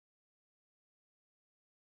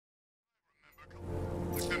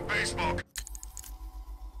than baseball.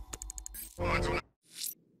 Cards when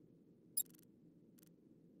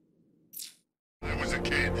I was a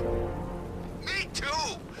kid. Me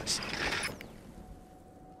too!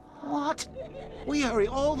 What? We hurry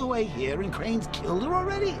all the way here and Crane's killed her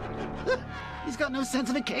already? He's got no sense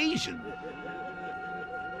of occasion.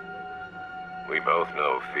 We both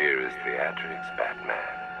know fear is theatrics, Batman.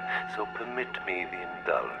 So permit me the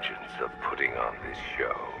indulgence of putting on this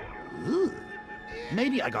show. Ooh.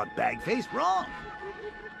 Maybe I got bag-faced wrong.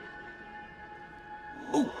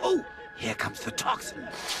 Oh, here comes the toxin.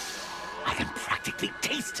 I can practically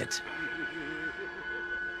taste it.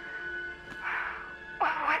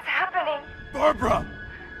 What's happening? Barbara!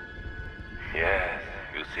 Yes,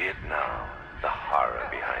 you see it now. The horror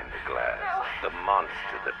behind the glass. No. The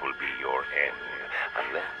monster that will be your end.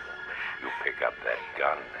 Unless you pick up that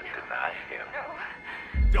gun and deny him.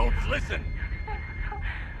 Don't listen!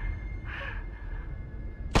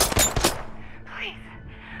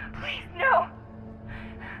 Please, no!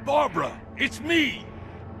 Barbara, it's me!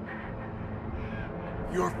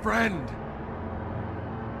 Your friend.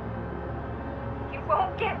 You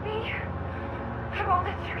won't get me. I won't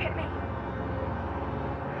let you get me.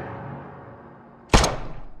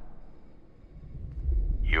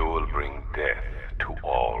 You will bring death to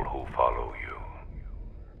all who follow you.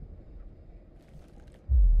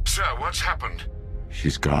 Sir, what's happened?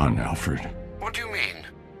 She's gone, Alfred. What do you mean?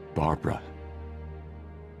 Barbara.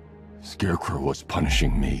 Scarecrow was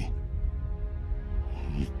punishing me.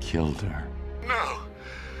 He killed her. No.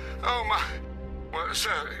 Oh, my... Well,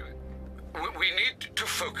 sir, we need to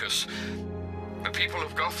focus. The people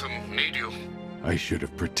of Gotham need you. I should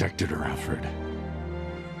have protected her, Alfred.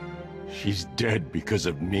 She's dead because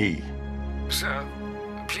of me. Sir,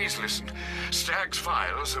 please listen. Stagg's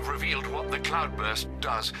files have revealed what the cloudburst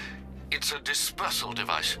does. It's a dispersal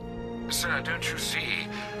device. Sir, don't you see?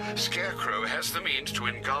 Scarecrow has the means to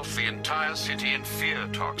engulf the entire city in fear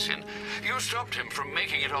toxin. You stopped him from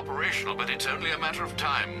making it operational, but it's only a matter of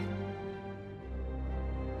time.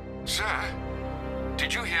 Sir,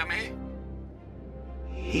 did you hear me?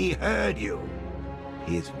 He heard you.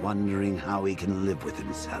 He is wondering how he can live with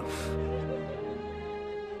himself.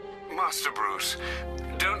 Master Bruce,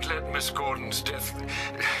 don't let Miss Gordon's death...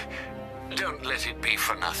 Don't let it be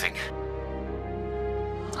for nothing.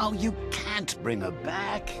 Oh, you can't bring her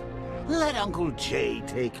back. Let Uncle Jay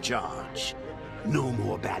take charge. No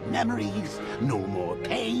more bad memories, no more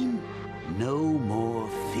pain, no more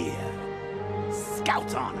fear.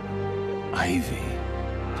 Scout on her. Ivy.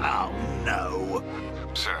 Oh, no.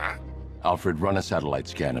 Sir? Alfred, run a satellite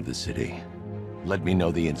scan of the city. Let me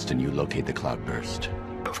know the instant you locate the cloudburst.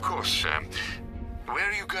 Of course, sir. Where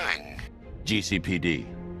are you going? GCPD.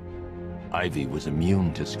 Ivy was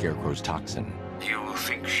immune to Scarecrow's toxin. You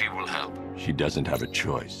think she will help? She doesn't have a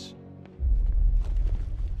choice.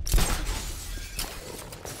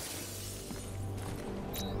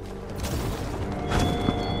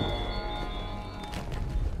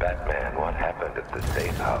 Batman, what happened at the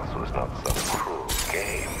safe house was not some cruel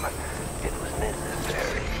game. It was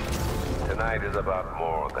necessary. Tonight is about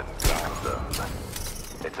more than Gotham.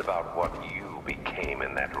 It's about what you became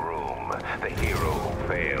in that room. The hero who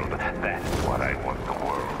failed. That's what I want the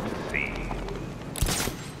world to see.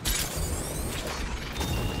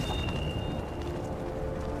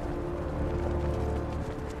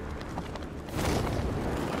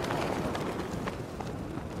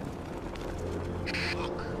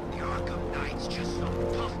 Look, the Arkham Knight's just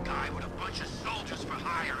some tough guy with a bunch of soldiers for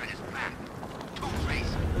hire at his back.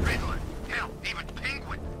 Two-Face, Riddler, hell, even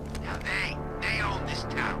Penguin. Now they own this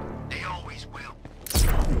town. They always will.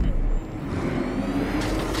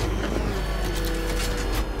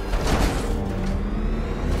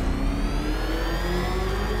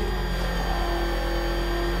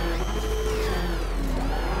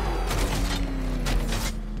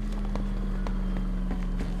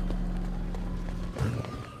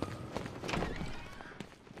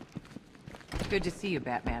 Good to see you,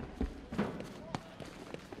 Batman.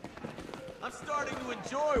 I'm starting to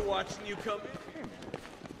enjoy watching you come in.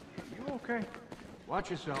 You okay? Watch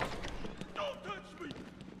yourself. Don't touch me!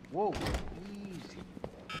 Whoa, easy.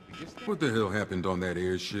 What the hell happened on that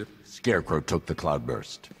airship? Scarecrow took the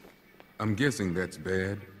cloudburst. I'm guessing that's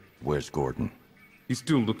bad. Where's Gordon? He's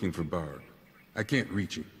still looking for Barb. I can't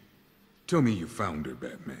reach him. Tell me you found her,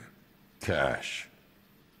 Batman. Cash.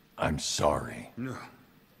 I'm sorry. No,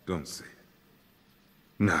 don't say it.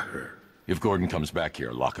 Not her. If Gordon comes back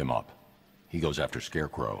here, lock him up. He goes after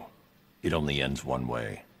Scarecrow. It only ends one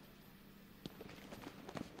way.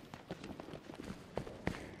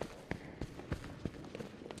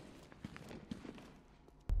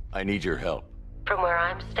 I need your help. From where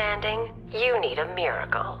I'm standing, you need a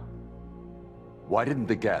miracle. Why didn't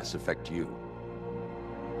the gas affect you?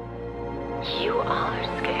 You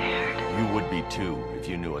are scared. You would be too, if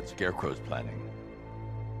you knew what Scarecrow's planning.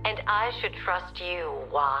 And I should trust you.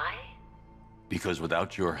 Why? Because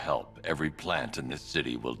without your help, every plant in this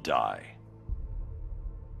city will die.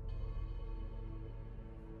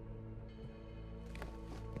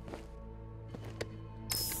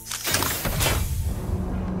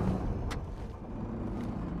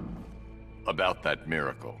 About that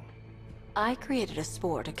miracle. I created a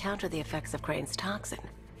spore to counter the effects of Crane's toxin.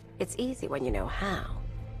 It's easy when you know how,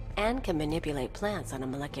 and can manipulate plants on a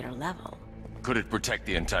molecular level. Could it protect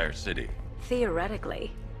the entire city?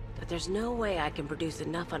 Theoretically, but there's no way I can produce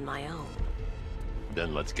enough on my own.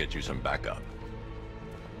 Then let's get you some backup.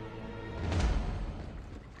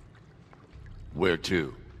 Where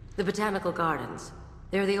to? The Botanical Gardens.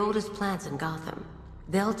 They're the oldest plants in Gotham.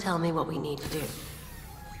 They'll tell me what we need to do.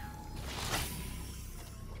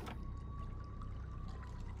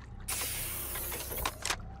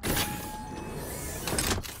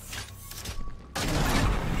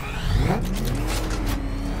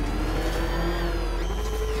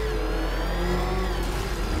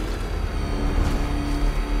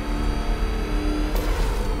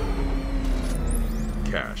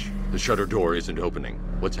 The shutter door isn't opening.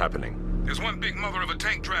 What's happening? There's one big mother of a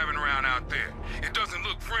tank driving around out there. It doesn't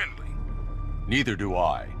look friendly. Neither do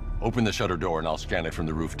I. Open the shutter door and I'll scan it from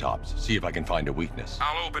the rooftops. See if I can find a weakness.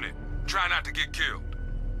 I'll open it. Try not to get killed.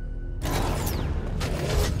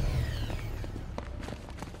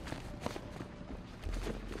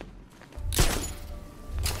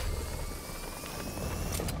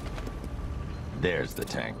 There's the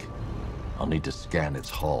tank. I'll need to scan its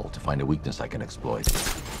hull to find a weakness I can exploit.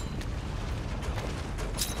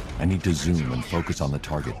 I need to zoom and focus on the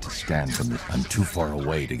target to scan from this. I'm too far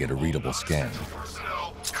away to get a readable scan.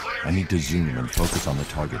 I need to zoom and focus on the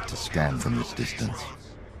target to scan from this distance.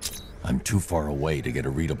 I'm too far away to get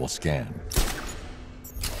a readable scan.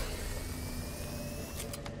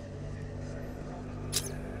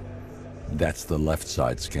 That's the left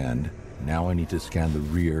side scanned. Now I need to scan the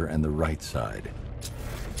rear and the right side.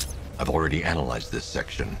 I've already analyzed this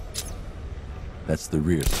section. That's the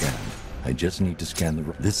rear scan. I just need to scan the...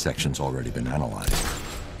 This section's already been analyzed.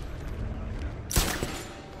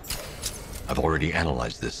 I've already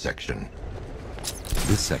analyzed this section.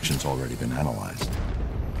 This section's already been analyzed.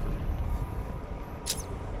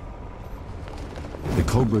 The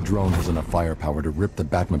Cobra drone has enough firepower to rip the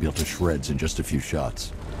Batmobile to shreds in just a few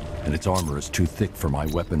shots. And its armor is too thick for my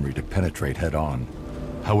weaponry to penetrate head-on.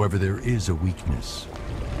 However, there is a weakness.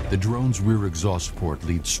 The drone's rear exhaust port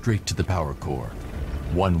leads straight to the power core.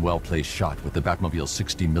 One well-placed shot with the Batmobile's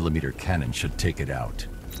 60mm cannon should take it out.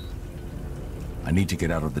 I need to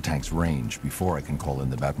get out of the tank's range before I can call in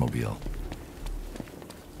the Batmobile.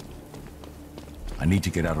 I need to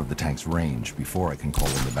get out of the tank's range before I can call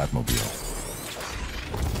in the Batmobile.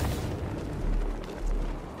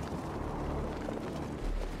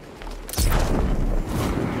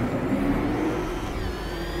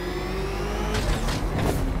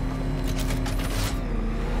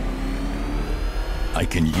 I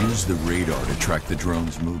can use the radar to track the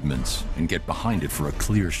drone's movements and get behind it for a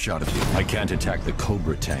clear shot of it. I can't attack the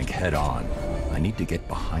Cobra tank head-on. I need to get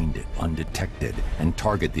behind it, undetected, and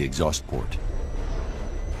target the exhaust port.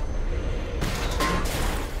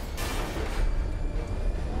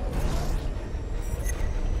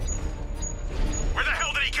 Where the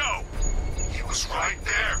hell did he go? He was right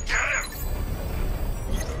there. Get him!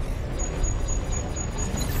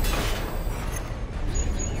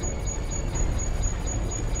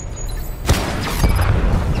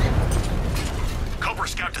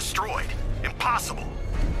 Scout destroyed. Impossible.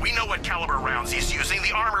 We know what caliber rounds he's using.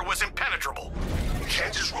 The armor was impenetrable. You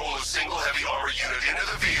can't just roll a single heavy armor unit into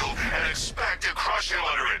the field and expect to crush him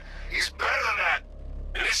under it. He's better than that.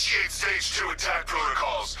 Initiate stage 2 attack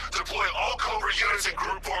protocols. Deploy all Cobra units in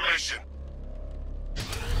group formation.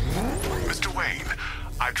 Mr. Wayne,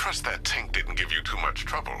 I trust that tank didn't give you too much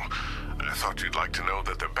trouble. I thought you'd like to know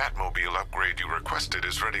that the Batmobile upgrade you requested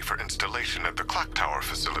is ready for installation at the Clock Tower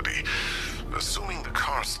facility. Assuming the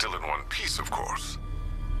car's still in one piece, of course.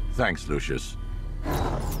 Thanks, Lucius. I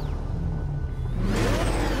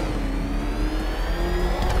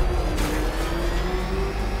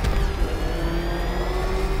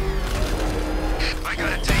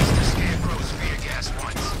got a taste of Scarecrow's fear gas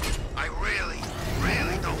once. I really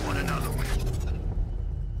don't want another one.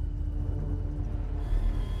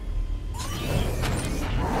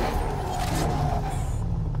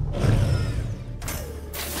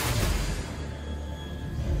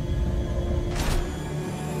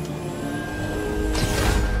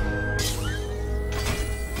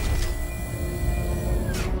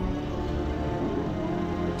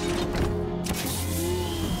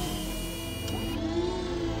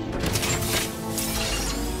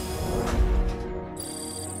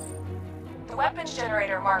 Weapons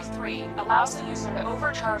Generator Mark III allows the user to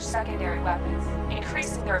overcharge secondary weapons,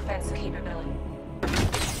 increasing their offensive capability.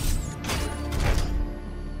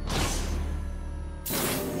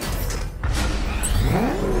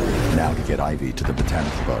 Now to get Ivy to the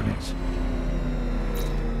Botanical Gardens.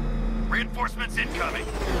 Reinforcements incoming!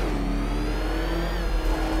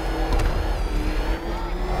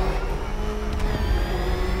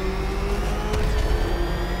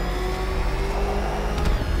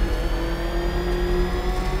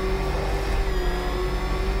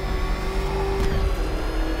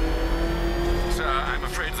 Sir, I'm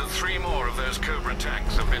afraid that 3 more of those Cobra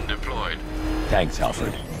tanks have been deployed. Thanks,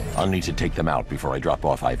 Alfred. I'll need to take them out before I drop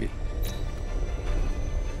off Ivy.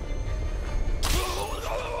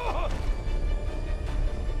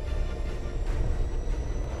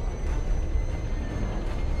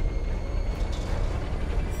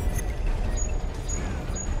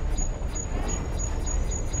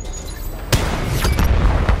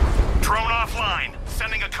 Drone offline.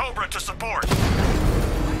 Sending a Cobra to support.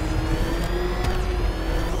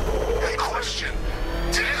 Hey, question.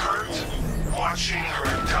 Did it hurt? Watching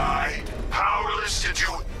her die? Powerless to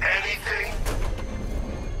do anything?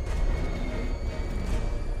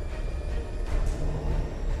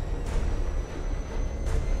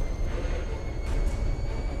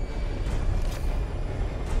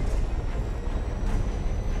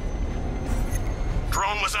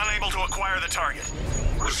 Drone was unable to acquire the target.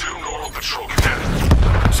 Resume normal patrol,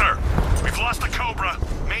 Lieutenant. Sir, we've lost the Cobra.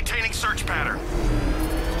 Maintaining search pattern.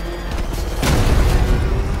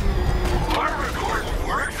 Barbara Gordon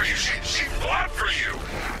worked for you. She fought for you.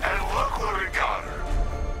 And look what it got her.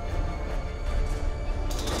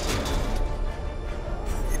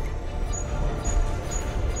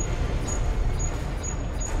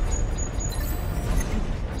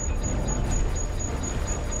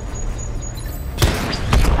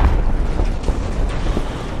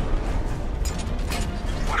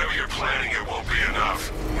 Whatever you're planning, it won't be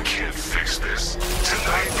enough. We can't fix this.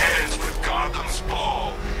 Tonight ends with Gotham's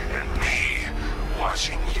ball and me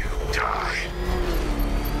watching you die.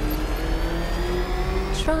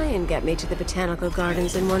 Try and get me to the Botanical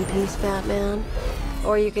Gardens in one piece, Batman.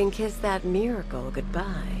 Or you can kiss that miracle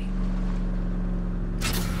goodbye.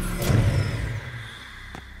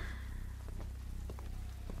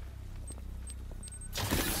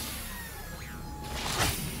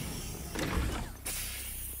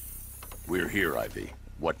 We're here, Ivy.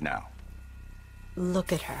 What now?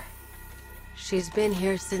 Look at her. She's been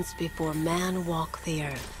here since before man walked the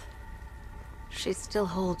earth. She still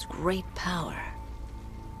holds great power.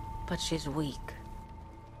 But she's weak.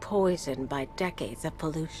 Poisoned by decades of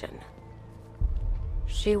pollution.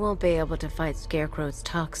 She won't be able to fight Scarecrow's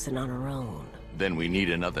toxin on her own. Then we need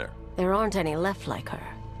another. There aren't any left like her.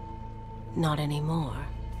 Not anymore.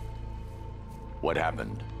 What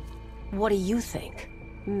happened? What do you think?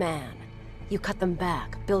 Man, you cut them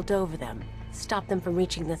back, built over them, stopped them from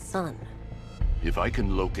reaching the sun. If I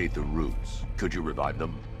can locate the roots, could you revive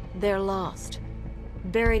them? They're lost.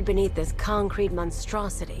 Buried beneath this concrete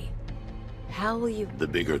monstrosity. How will you... The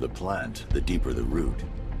bigger the plant, the deeper the root.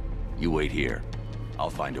 You wait here. I'll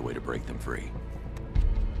find a way to break them free.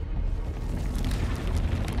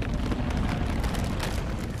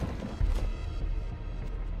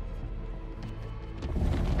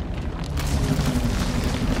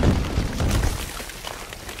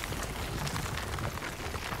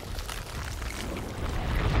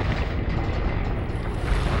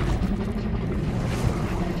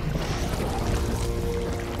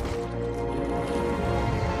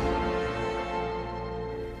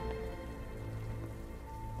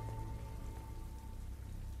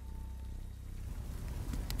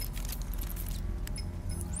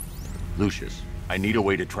 Lucius, I need a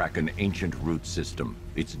way to track an ancient root system.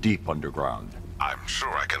 It's deep underground. I'm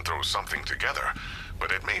sure I can throw something together,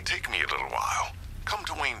 but it may take me a little while. Come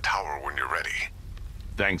to Wayne Tower when you're ready.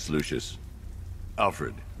 Thanks, Lucius.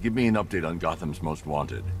 Alfred, give me an update on Gotham's Most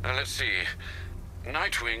Wanted. Let's see.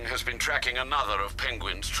 Nightwing has been tracking another of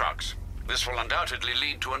Penguin's trucks. This will undoubtedly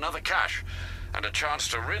lead to another cache, and a chance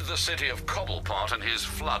to rid the city of Cobblepot and his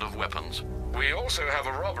flood of weapons. We also have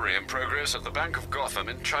a robbery in progress at the Bank of Gotham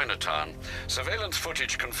in Chinatown. Surveillance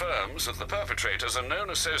footage confirms that the perpetrators are known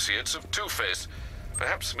associates of Two-Face.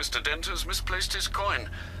 Perhaps Mr. Dent has misplaced his coin.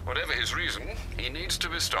 Whatever his reason, he needs to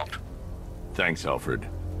be stopped. Thanks, Alfred.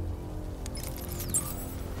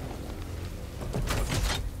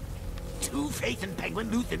 Two-Face and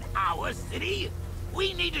Penguin loose in our city?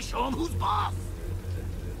 We need to show them who's boss.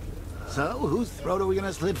 So, whose throat are we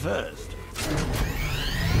gonna slit first?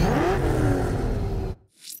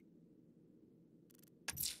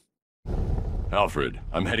 Alfred,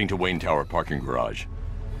 I'm heading to Wayne Tower parking garage.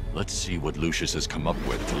 Let's see what Lucius has come up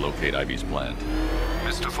with to locate Ivy's plant.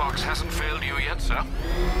 Mr. Fox hasn't failed you yet, sir.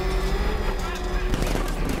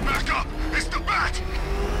 Back up! It's the Bat!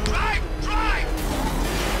 Drive! Drive!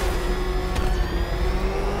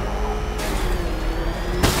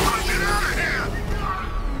 Get out of here!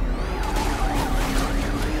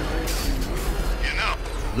 You know...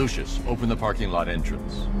 Lucius, open the parking lot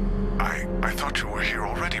entrance. I thought you were here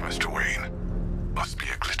already, Mr. Wayne. Must be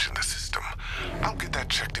a glitch in the system. I'll get that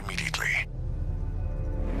checked immediately.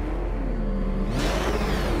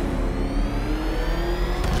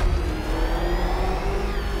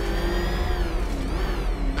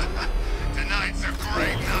 Tonight's a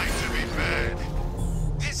great night to be bad.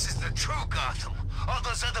 This is the true Gotham. All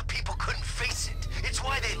those other people couldn't face it. It's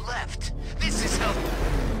why they left. This is how...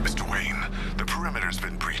 Mr. Wayne, the perimeter's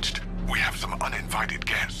been breached. We have some uninvited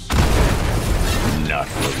guests. Not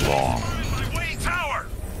for long. Wayne Tower!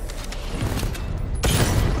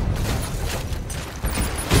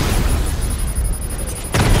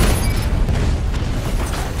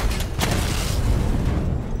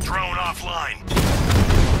 Drone offline.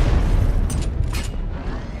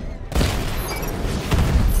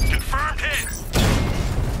 Confirmed hit.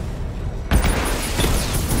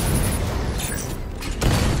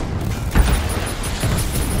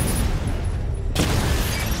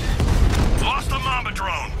 Lost the Mamba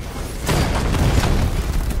drone.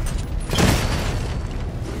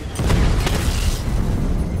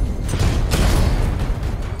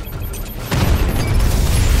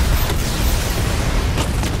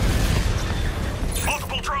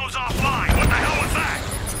 Multiple drones offline. What the hell was that?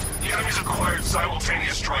 The enemy's acquired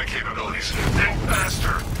simultaneous strike capabilities. Think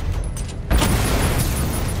faster.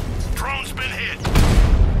 Drone's been hit.